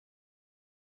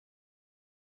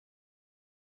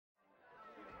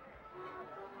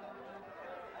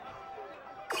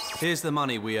Here's the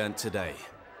money we earned today.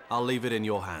 I'll leave it in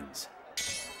your hands.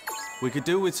 We could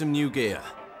do with some new gear.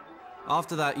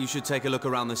 After that, you should take a look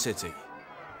around the city.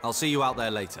 I'll see you out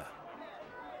there later.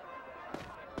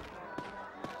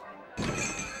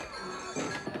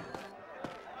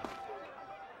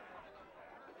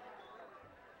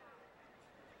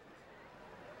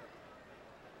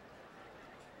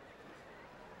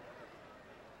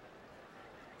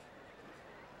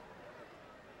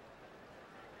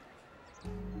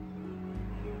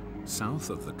 South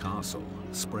of the castle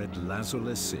spread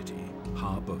Lazulis city,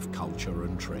 hub of culture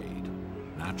and trade.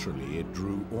 Naturally, it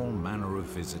drew all manner of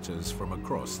visitors from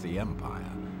across the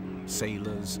empire.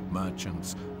 Sailors,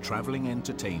 merchants, traveling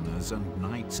entertainers and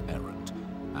knights errant,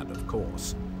 and of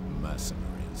course,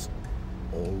 mercenaries.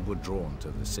 All were drawn to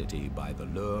the city by the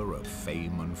lure of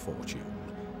fame and fortune.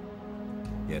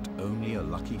 Yet only a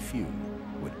lucky few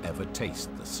would ever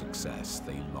taste the success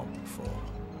they longed for.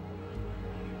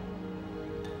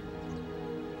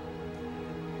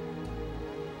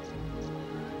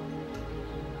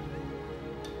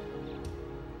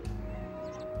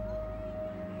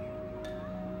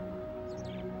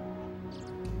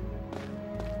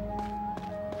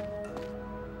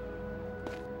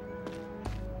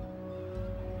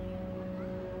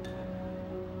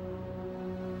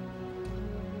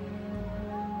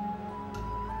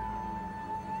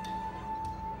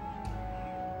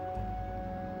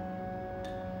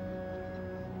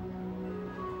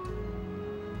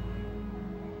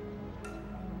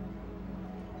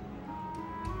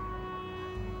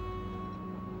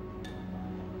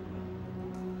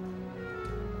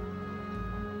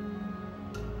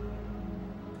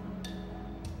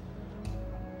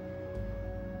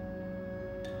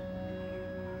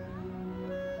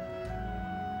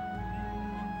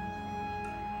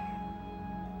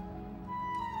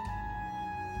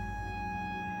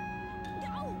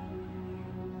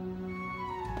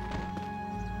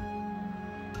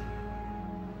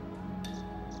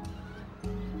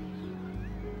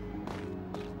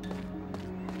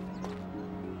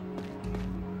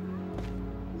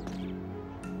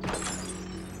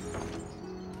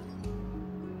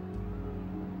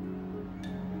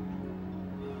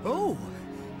 Oh,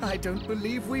 I don't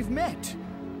believe we've met.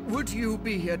 Would you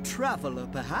be a traveler,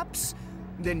 perhaps?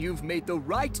 Then you've made the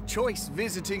right choice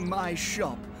visiting my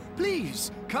shop.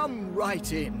 Please, come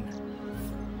right in.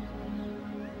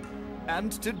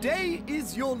 And today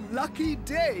is your lucky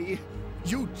day.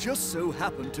 You just so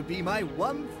happen to be my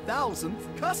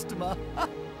 1000th customer.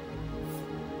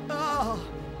 Ah,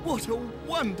 what a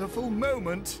wonderful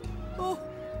moment. Oh,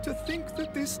 to think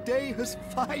that this day has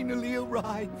finally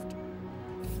arrived.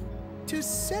 To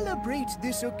celebrate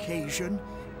this occasion,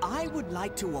 I would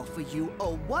like to offer you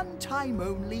a one-time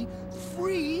only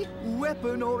free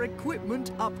weapon or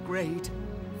equipment upgrade.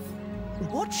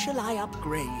 What shall I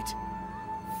upgrade?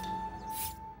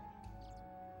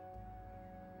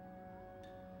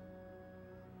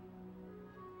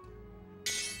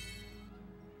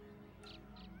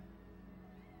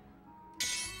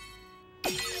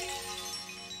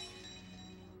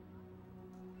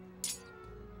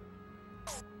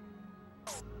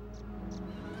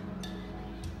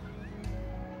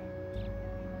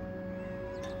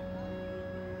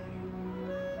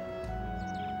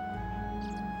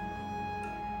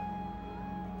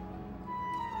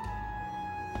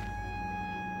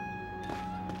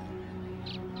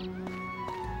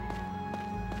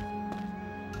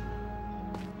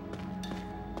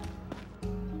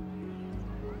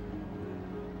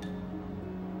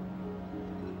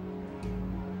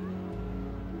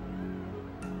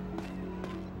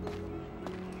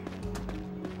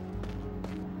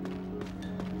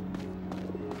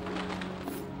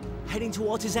 Heading to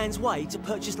Artisan's Way to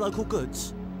purchase local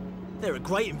goods? They're a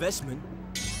great investment.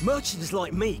 Merchants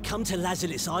like me come to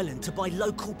Lazulis Island to buy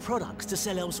local products to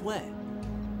sell elsewhere.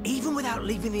 Even without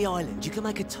leaving the island, you can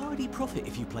make a tidy profit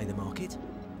if you play the market.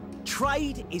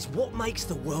 Trade is what makes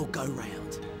the world go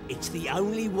round. It's the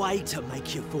only way to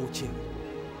make your fortune.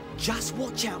 Just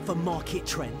watch out for market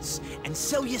trends and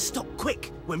sell your stock quick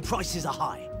when prices are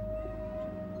high.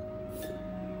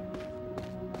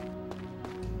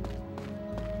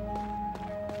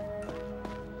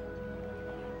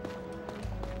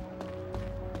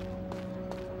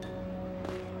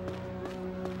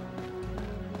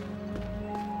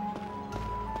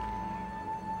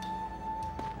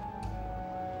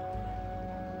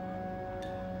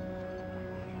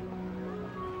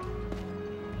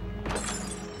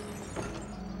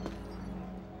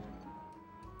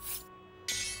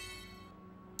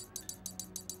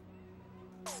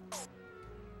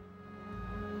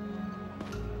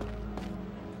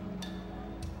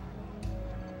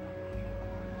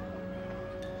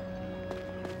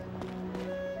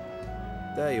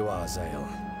 There you are, Zael.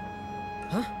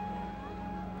 Huh?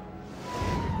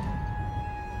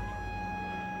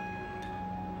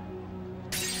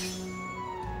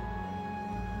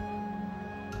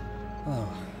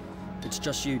 Oh, it's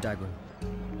just you, Dagran.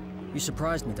 You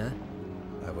surprised me there.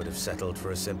 I would have settled for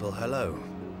a simple hello.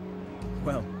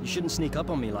 Well, you shouldn't sneak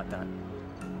up on me like that.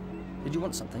 Did you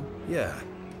want something? Yeah.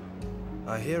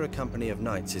 I hear a company of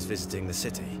knights is visiting the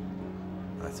city.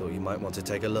 I thought you might want to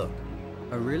take a look.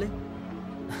 Oh, really?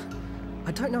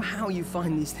 I don't know how you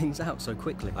find these things out so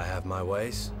quickly. I have my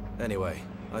ways. Anyway,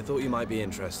 I thought you might be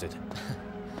interested.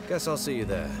 Guess I'll see you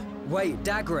there. Wait,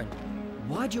 Dagran!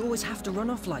 Why'd you always have to run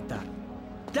off like that?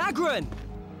 Dagran!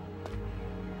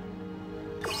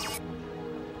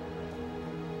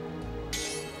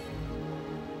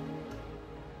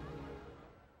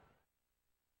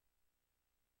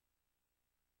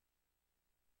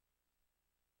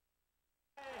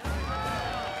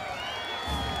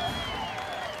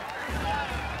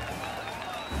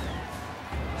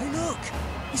 Hey, look!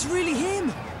 It's really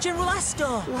him! General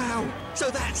Astar! Wow, so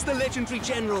that's the legendary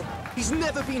general. He's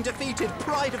never been defeated,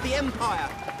 pride of the Empire.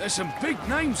 There's some big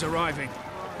names arriving.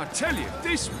 I tell you,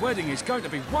 this wedding is going to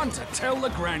be one to tell the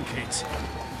grandkids.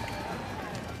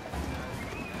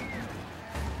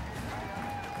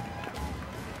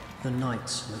 The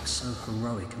knights look so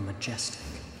heroic and majestic.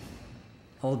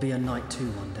 I'll be a knight too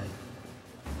one day.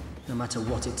 No matter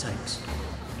what it takes.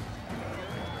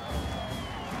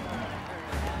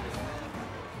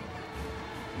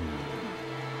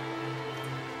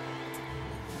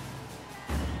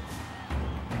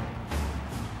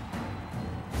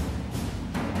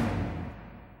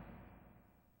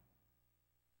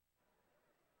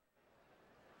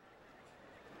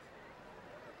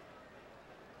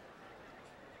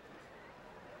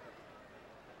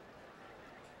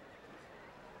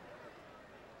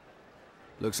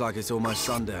 Looks like it's almost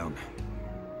sundown.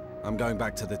 I'm going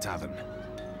back to the tavern.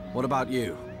 What about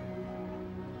you?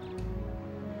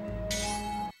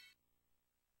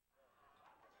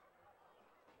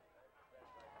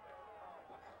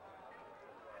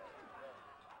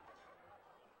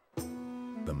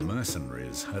 The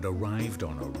mercenaries had arrived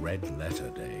on a red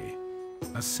letter day.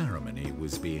 A ceremony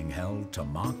was being held to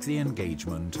mark the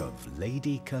engagement of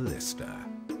Lady Callista,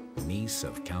 niece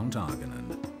of Count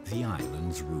Arganan, the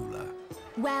island's ruler.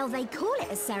 Well, they call it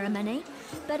a ceremony,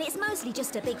 but it's mostly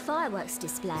just a big fireworks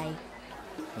display.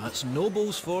 That's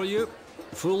nobles for you,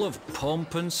 full of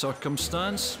pomp and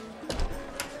circumstance.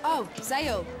 Oh,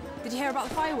 Zael, did you hear about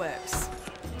the fireworks?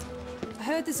 I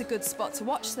heard there's a good spot to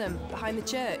watch them, behind the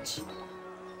church.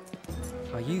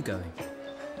 Are you going?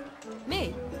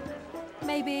 Me?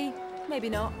 Maybe, maybe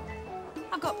not.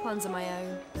 I've got plans of my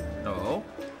own. Oh?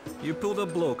 You pulled a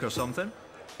bloke or something?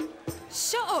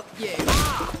 Shut up, you!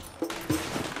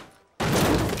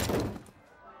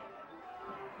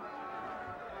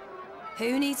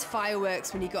 Who needs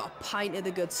fireworks when you got a pint of the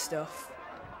good stuff?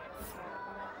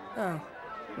 Oh,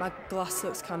 my glass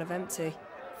looks kind of empty.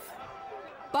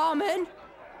 Barman!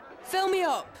 Fill me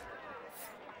up!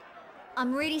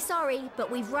 I'm really sorry,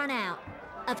 but we've run out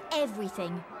of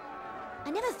everything. I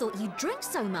never thought you'd drink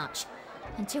so much.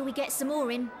 Until we get some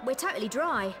more in, we're totally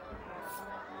dry.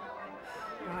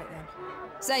 Right then.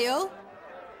 Zael,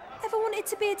 ever wanted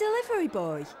to be a delivery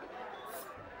boy?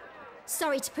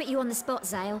 Sorry to put you on the spot,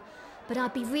 Zael, but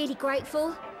I'd be really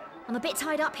grateful. I'm a bit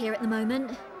tied up here at the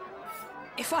moment.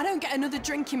 If I don't get another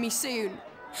drink in me soon,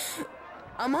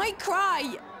 I might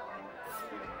cry.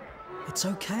 It's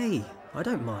okay. I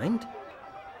don't mind.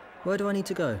 Where do I need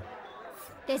to go?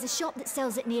 There's a shop that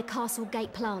sells it near Castle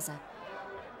Gate Plaza.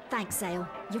 Thanks, Zael.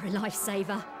 You're a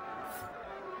lifesaver.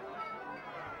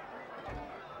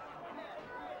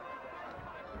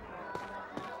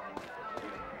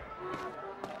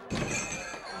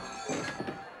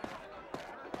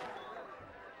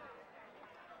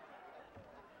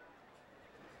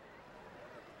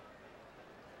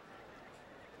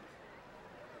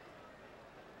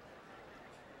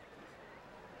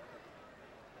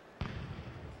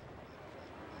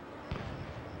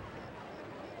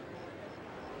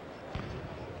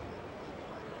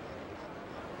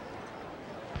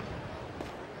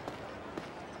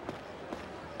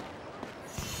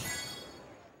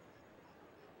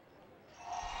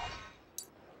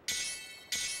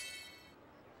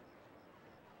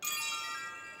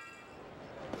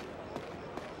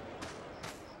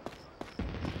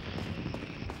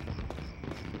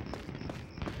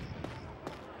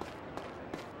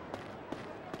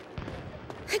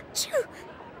 Achoo!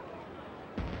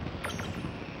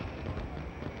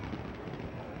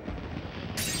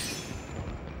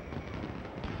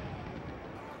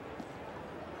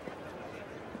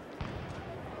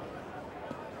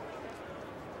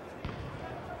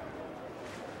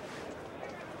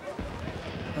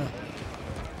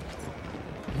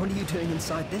 What are you doing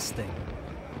inside this thing?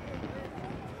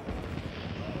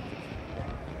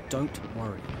 Don't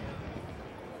worry.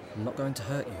 I'm not going to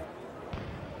hurt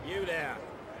you. You there,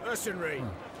 mercenary.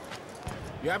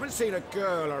 You haven't seen a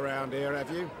girl around here, have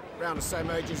you? Around the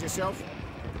same age as yourself?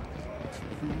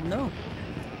 No.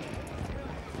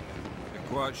 You're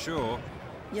quite sure?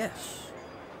 Yes.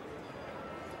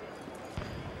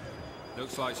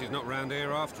 Looks like she's not round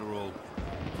here after all.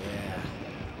 Yeah.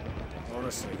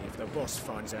 Honestly, if the boss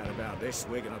finds out about this,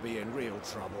 we're gonna be in real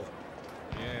trouble.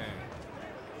 Yeah.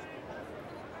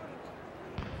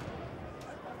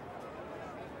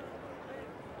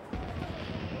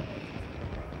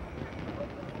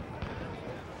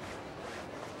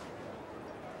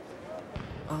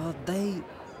 Are they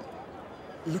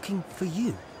looking for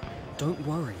you? Don't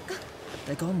worry.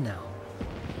 They're gone now.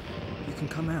 You can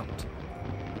come out.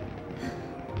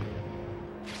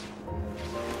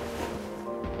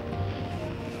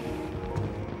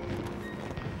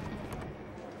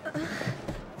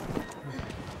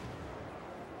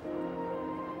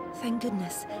 Thank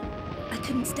goodness. I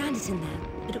couldn't stand it in there,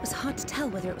 but it was hard to tell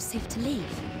whether it was safe to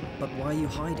leave. But why are you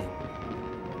hiding?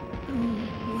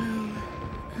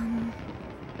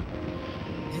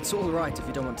 It's all right if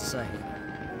you don't want to say.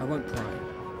 I won't pry.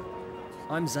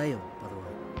 I'm Zael, by the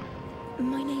way.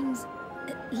 My name's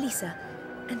Lisa,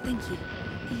 and thank you.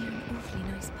 You're an awfully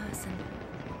nice person.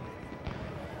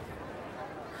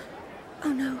 Oh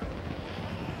no.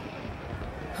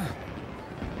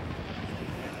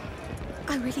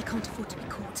 I really can't afford to be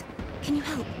caught. Can you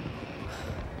help?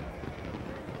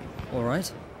 All right.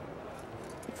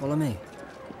 Follow me.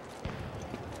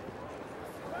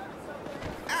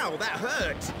 Ow, that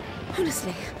hurt!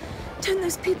 Honestly, don't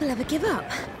those people ever give up?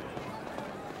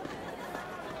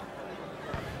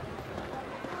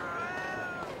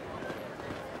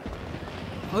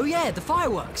 Oh yeah, the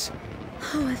fireworks!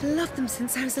 Oh, I've loved them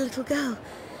since I was a little girl.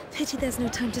 Pity there's no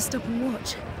time to stop and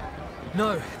watch.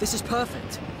 No, this is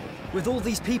perfect. With all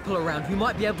these people around, we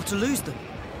might be able to lose them.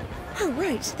 Oh,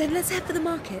 right. Then let's head for the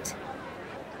market.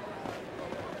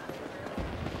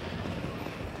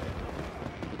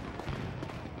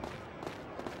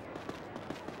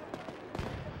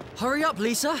 Hurry up,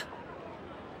 Lisa!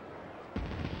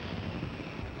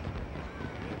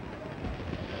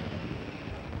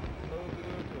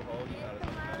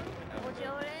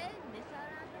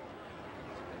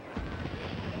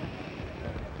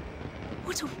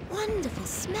 What a wonderful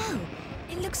smell!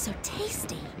 It looks so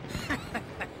tasty.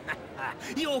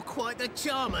 You're quite the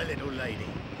charmer, little lady.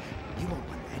 You want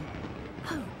one then?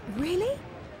 Oh, really?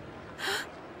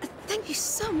 Thank you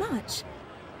so much.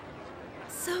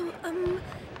 So,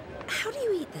 how do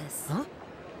you eat this? Huh?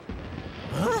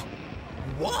 Huh?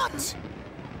 What?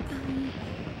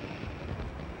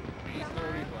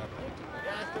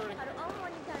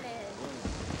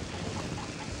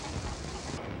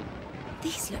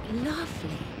 These look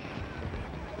lovely.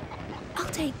 I'll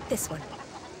take this one.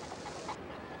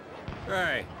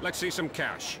 Hey, let's see some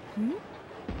cash. Hmm?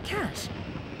 Cash?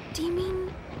 Do you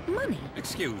mean money?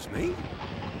 Excuse me?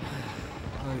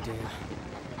 Oh dear.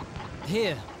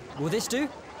 Here, will this do?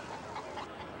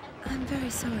 I'm very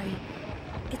sorry.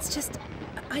 It's just,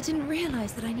 I didn't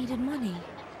realize that I needed money.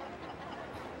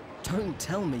 Don't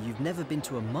tell me you've never been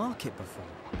to a market before.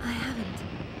 I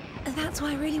haven't. That's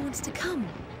why I really wanted to come.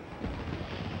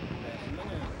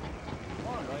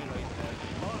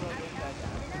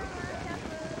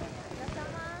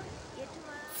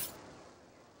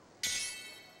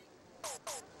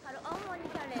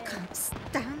 I can't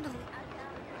stand all...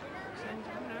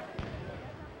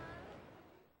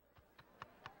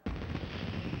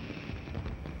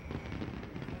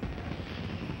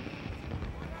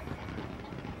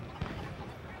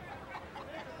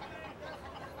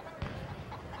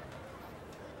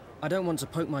 I don't want to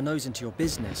poke my nose into your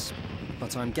business,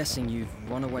 but I'm guessing you've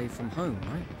run away from home,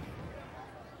 right?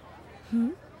 Hmm?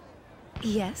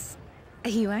 Yes. Are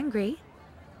you angry?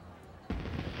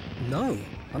 No,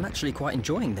 I'm actually quite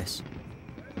enjoying this.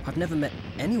 I've never met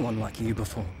anyone like you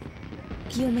before.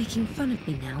 You're making fun of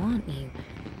me now, aren't you?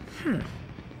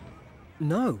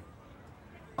 No.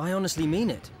 I honestly mean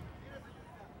it.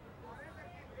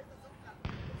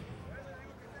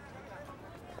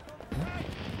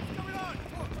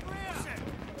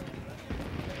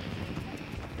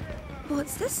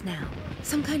 What's this now?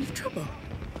 Some kind of trouble?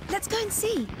 Let's go and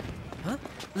see. Huh?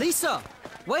 Lisa!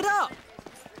 Wait up!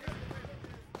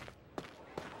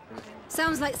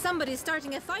 Sounds like somebody's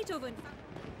starting a fight over...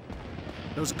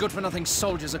 Those good-for-nothing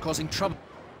soldiers are causing trouble.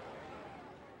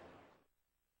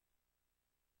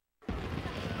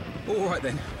 All right,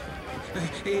 then.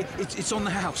 It's on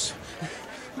the house.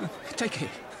 Take it.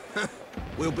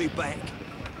 We'll be back.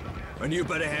 And you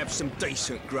better have some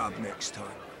decent grub next time.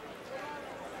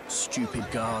 Stupid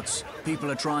guards. People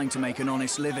are trying to make an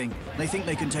honest living. They think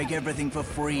they can take everything for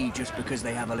free just because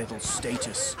they have a little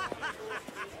status.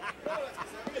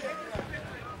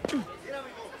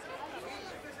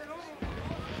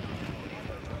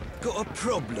 Got a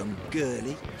problem,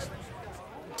 girlie?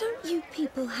 Don't you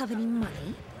people have any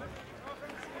money?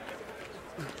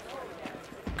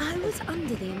 I was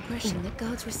under the impression that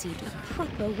guards received a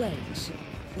proper wage.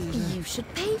 You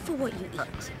should pay for what you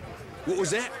eat. What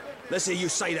was that? Let's hear you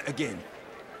say that again.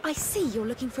 I see you're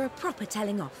looking for a proper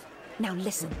telling off. Now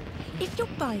listen, if you're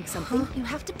buying something, you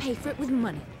have to pay for it with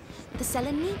money. The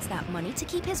seller needs that money to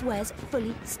keep his wares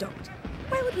fully stocked.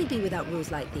 Where would we be without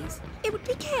rules like these? It would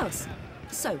be chaos.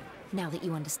 So, now that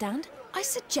you understand, I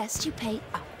suggest you pay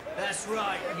up. That's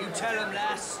right, you tell him,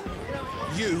 lass.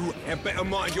 You had better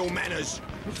mind your manners.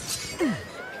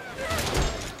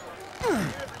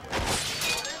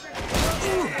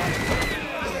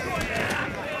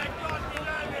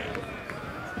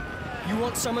 You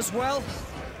want some as well?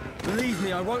 Believe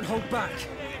me, I won't hold back.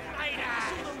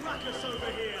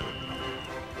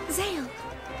 Zael!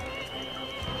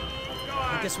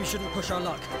 I guess we shouldn't push our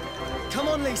luck. Come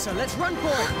on, Lisa, let's run for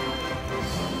it!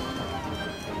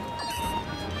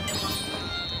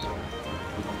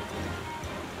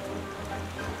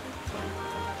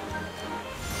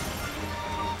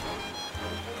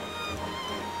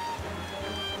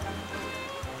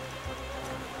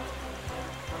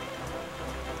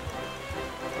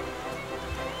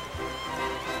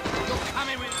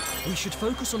 We should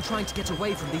focus on trying to get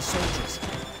away from these soldiers.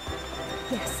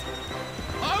 Yes.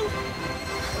 Oh!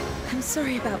 I'm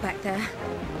sorry about back there.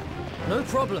 No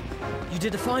problem. You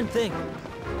did a fine thing.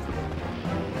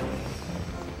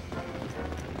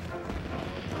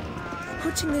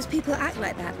 Watching those people act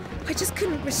like that, I just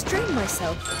couldn't restrain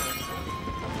myself.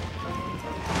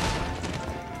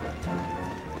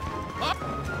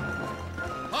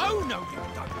 Oh, no, you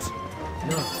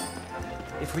don't. No.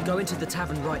 If we go into the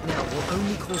tavern right now, we'll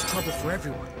only cause trouble for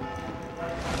everyone.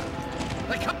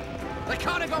 They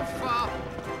can't have gone far.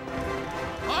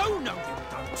 Oh, no, you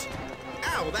don't.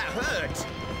 Ow, that hurt.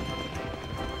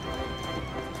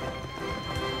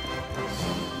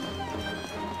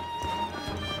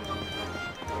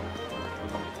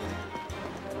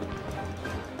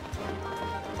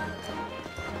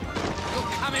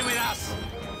 You're coming with us.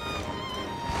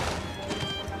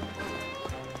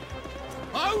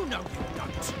 Oh, no, you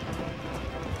don't.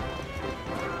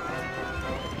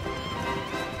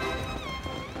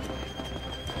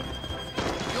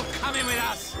 You're coming with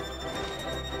us.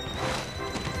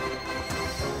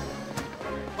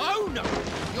 Oh, no,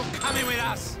 you're coming with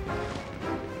us.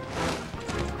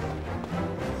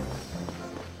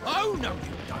 Oh, no,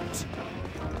 you don't.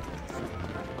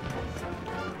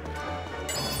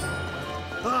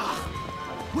 Ah!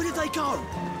 Where did they go?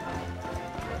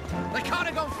 They can't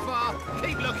have gone far.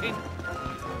 Keep looking.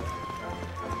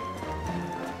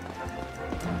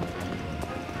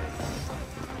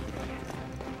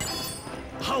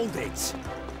 Hold it!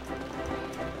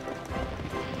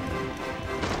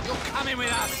 You're coming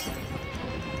with us.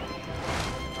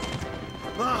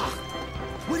 Ah!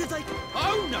 Where did they...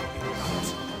 Oh, no, you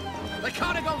don't. They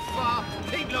can't have gone far.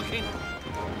 Keep looking.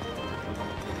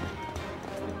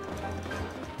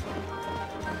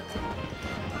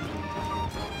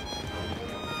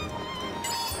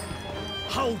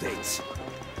 Hold it!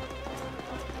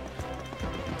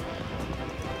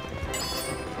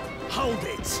 Hold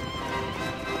it!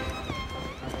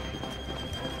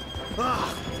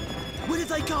 Ah! Where did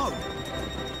they go?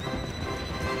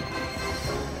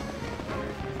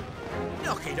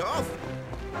 Knock it off!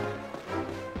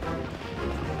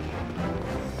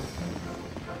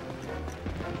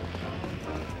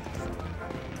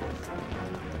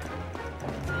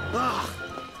 Ah!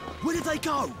 Where did they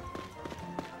go?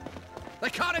 They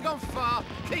can't have gone far.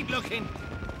 Keep looking.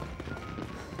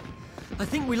 I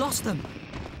think we lost them.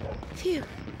 Phew.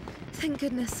 Thank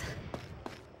goodness.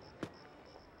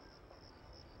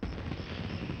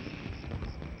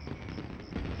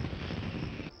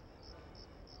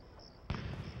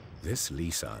 This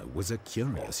Lisa was a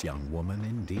curious young woman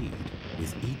indeed.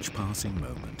 With each passing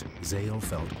moment, Zael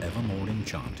felt ever more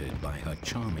enchanted by her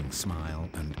charming smile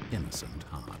and innocent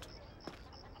heart.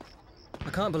 I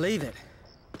can't believe it.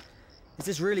 Is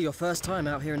this really your first time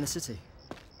out here in the city?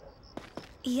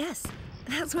 Yes,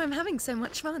 that's why I'm having so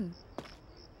much fun.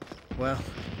 Well,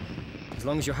 as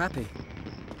long as you're happy.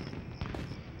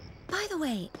 By the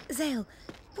way, Zael,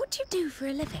 what do you do for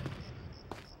a living?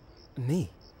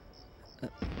 Me?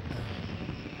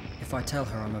 If I tell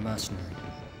her I'm a mercenary,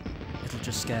 it'll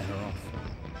just scare her off.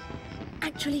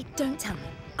 Actually, don't tell me.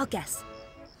 I'll guess.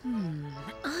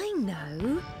 I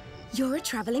know. You're a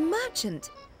traveling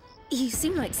merchant. You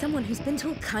seem like someone who's been to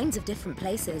all kinds of different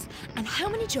places. And how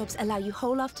many jobs allow you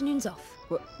whole afternoons off?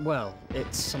 Well,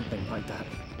 it's something like that.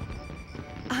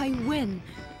 I win,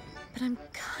 but I'm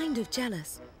kind of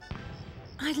jealous.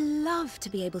 I'd love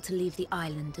to be able to leave the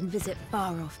island and visit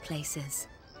far-off places.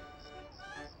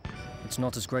 It's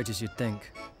not as great as you'd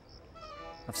think.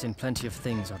 I've seen plenty of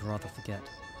things I'd rather forget.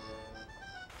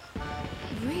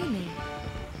 Really?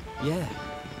 Yeah.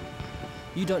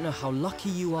 You don't know how lucky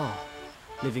you are,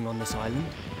 living on this island.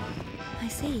 I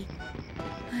see.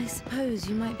 I suppose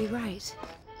you might be right.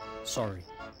 Sorry.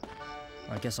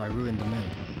 I guess I ruined the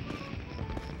mood.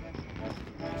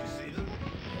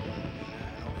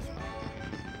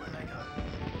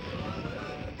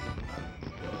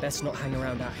 Best not hang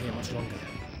around out here much longer.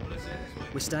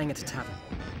 We're staying at a tavern.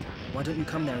 Why don't you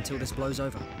come there until this blows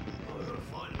over?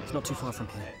 It's not too far from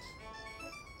here.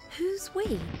 Who's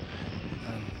we?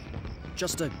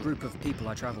 Just a group of people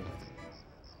I travel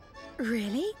with.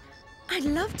 Really? I'd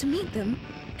love to meet them.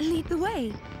 Lead the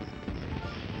way.